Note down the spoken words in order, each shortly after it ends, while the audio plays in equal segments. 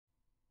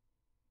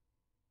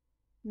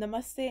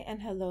Namaste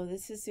and hello,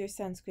 this is your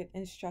Sanskrit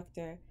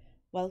instructor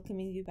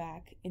welcoming you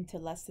back into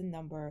lesson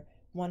number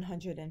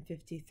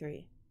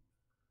 153.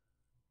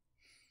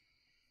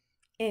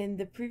 In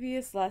the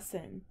previous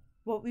lesson,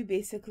 what we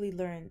basically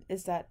learned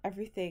is that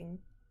everything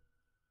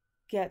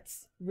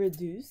gets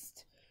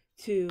reduced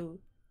to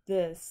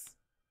this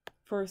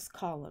first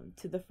column,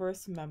 to the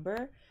first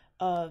member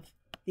of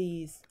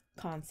these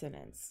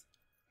consonants.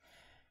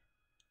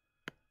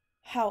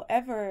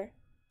 However,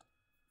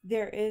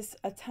 there is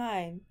a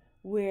time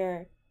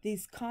where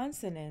these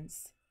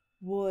consonants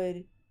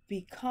would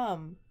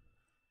become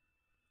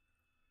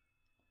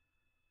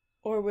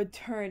or would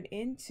turn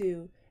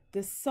into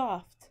the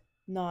soft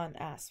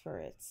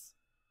non-aspirates.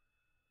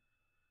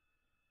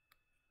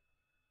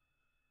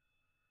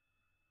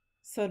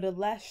 So the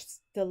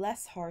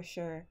less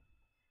harsher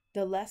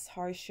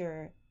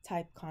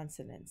type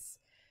consonants,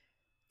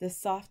 the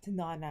soft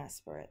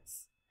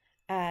non-aspirates.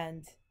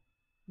 And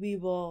we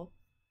will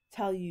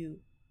tell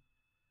you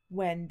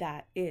when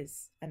that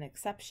is an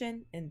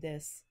exception in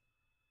this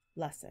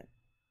lesson.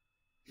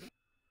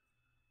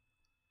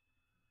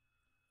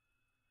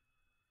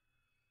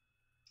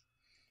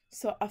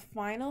 So a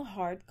final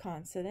hard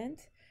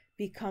consonant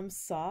becomes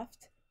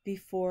soft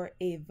before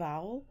a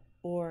vowel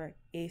or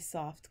a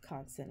soft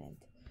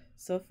consonant.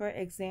 So for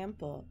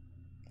example,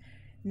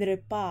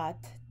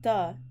 nripat,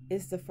 ta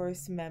is the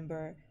first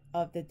member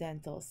of the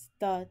dentals.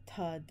 Ta,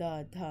 ta,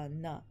 da, da,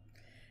 na.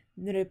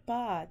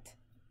 Nripat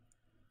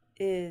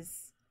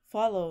is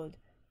followed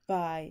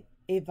by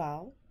a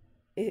vowel.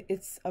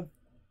 It's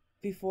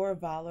before a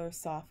vowel or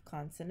soft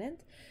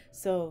consonant.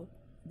 So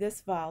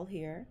this vowel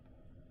here,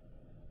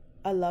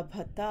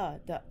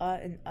 alabhata, the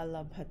a in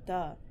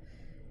alabhata,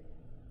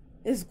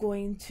 is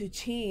going to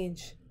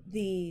change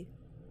the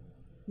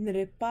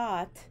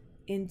nripat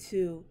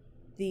into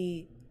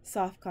the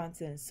soft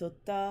consonant. So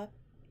ta,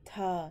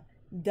 ta,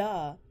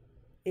 da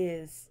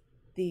is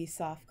the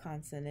soft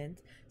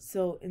consonant.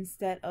 So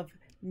instead of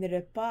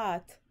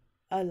nripat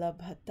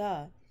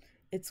alabhata,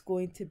 it's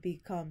going to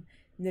become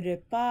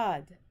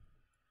nripad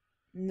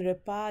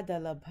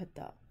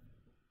alabhata.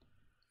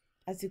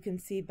 As you can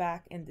see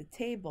back in the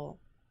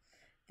table,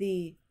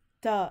 the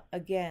ta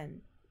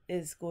again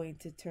is going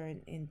to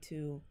turn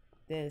into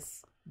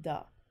this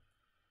da.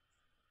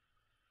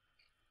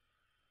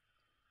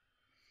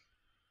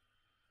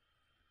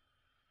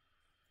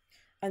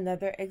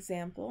 Another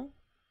example,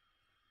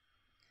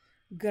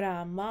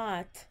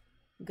 gramat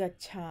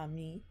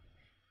gachami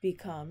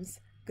becomes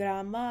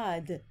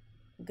gramad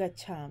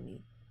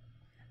gachami.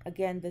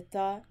 Again, the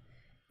ta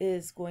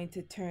is going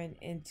to turn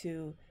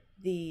into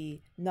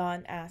the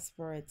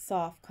non-aspirate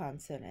soft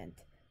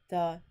consonant,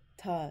 da,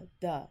 ta,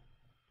 da.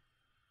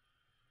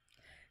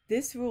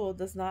 This rule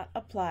does not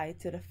apply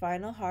to the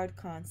final hard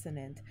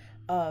consonant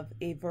of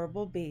a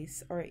verbal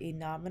base or a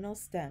nominal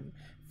stem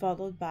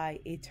followed by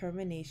a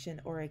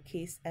termination or a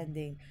case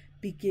ending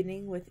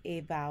beginning with a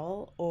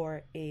vowel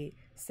or a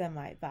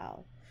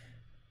semi-vowel.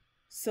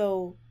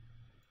 So,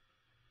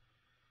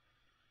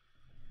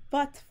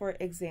 but, for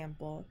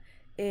example,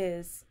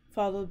 is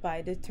followed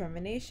by the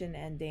termination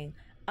ending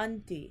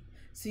anti.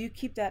 So you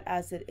keep that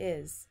as it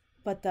is,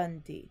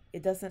 patanti.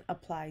 It doesn't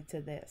apply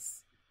to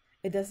this.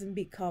 It doesn't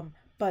become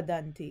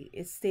padanti.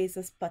 It stays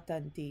as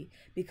patanti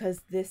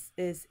because this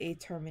is a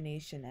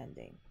termination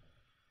ending.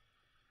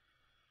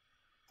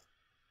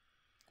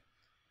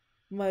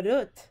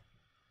 Marut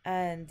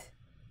and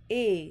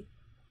a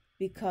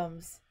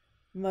becomes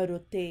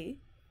marute,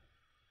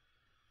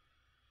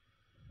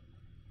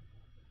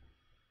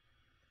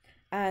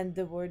 and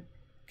the word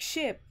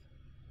kship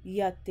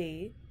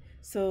yate,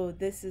 so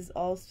this is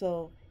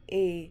also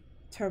a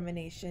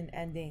termination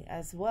ending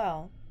as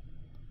well.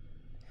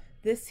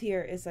 This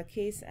here is a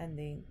case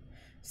ending,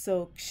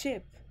 so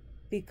kship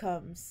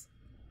becomes,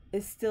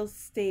 it still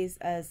stays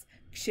as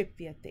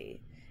kshipyate.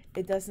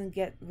 It doesn't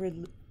get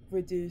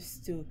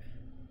reduced to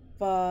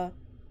ba,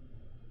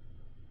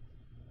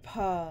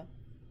 pa,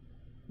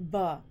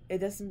 ba. It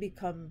doesn't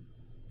become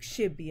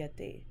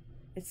kshibyate.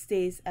 It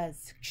stays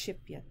as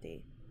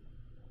kshipyate.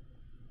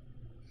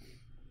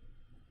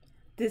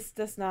 This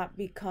does not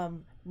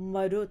become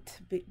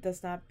marut,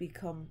 does not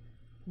become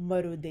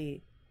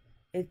marude.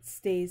 It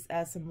stays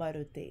as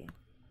marute.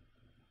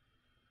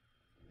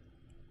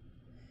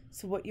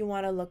 So what you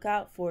want to look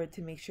out for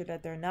to make sure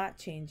that they're not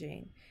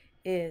changing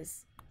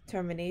is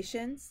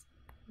terminations,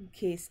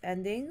 case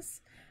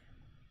endings,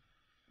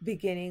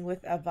 beginning with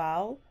a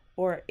vowel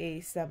or a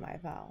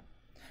semi-vowel.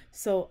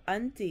 So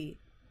anti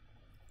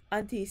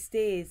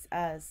stays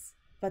as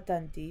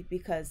patanti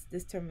because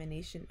this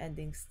termination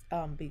ending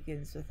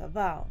begins with a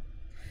vowel.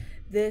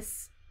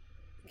 This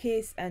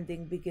case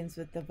ending begins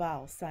with the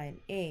vowel sign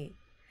a,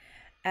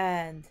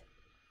 and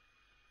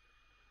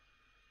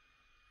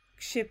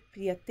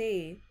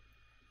kshipyate,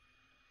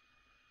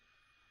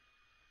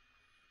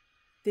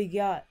 the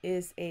ya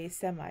is a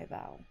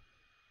semi-vowel.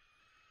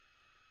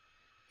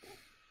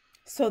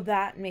 So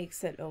that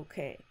makes it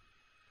okay.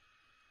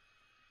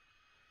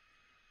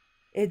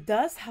 It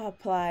does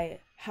apply,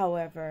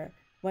 however,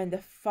 when the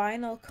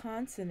final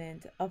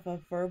consonant of a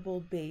verbal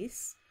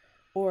base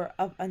or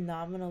of a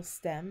nominal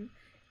stem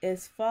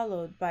is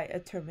followed by a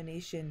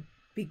termination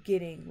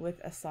beginning with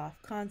a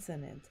soft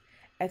consonant,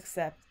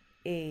 except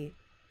a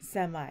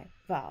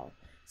semi-vowel.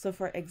 So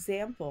for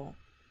example,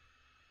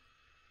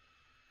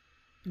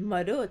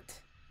 marut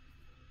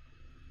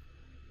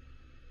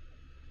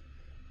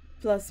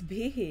plus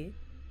bihi,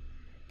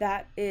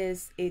 that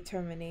is a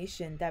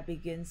termination that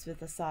begins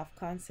with a soft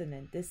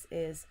consonant. This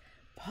is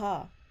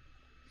pa.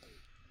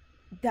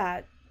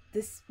 That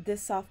this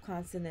soft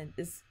consonant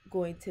is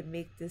going to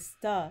make this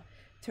ta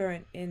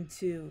turn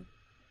into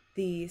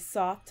the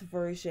soft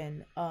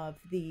version of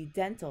the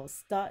dental.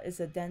 Sta is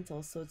a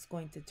dental, so it's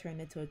going to turn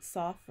into its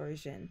soft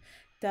version.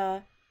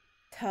 Ta,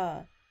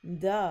 ta,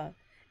 da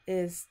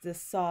is the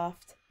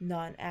soft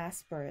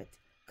non-aspirate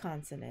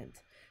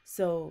consonant.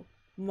 So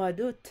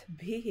marut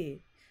bihi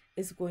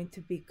is going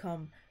to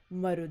become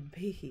marud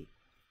bihi.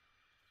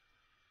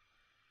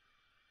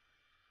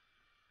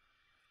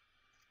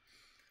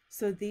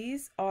 So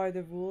these are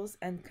the rules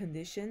and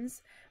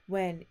conditions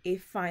when a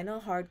final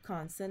hard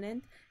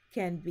consonant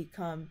can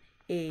become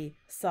a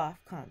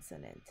soft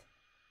consonant.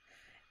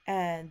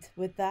 And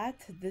with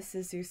that, this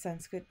is your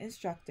Sanskrit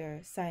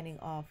instructor signing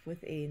off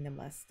with a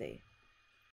namaste.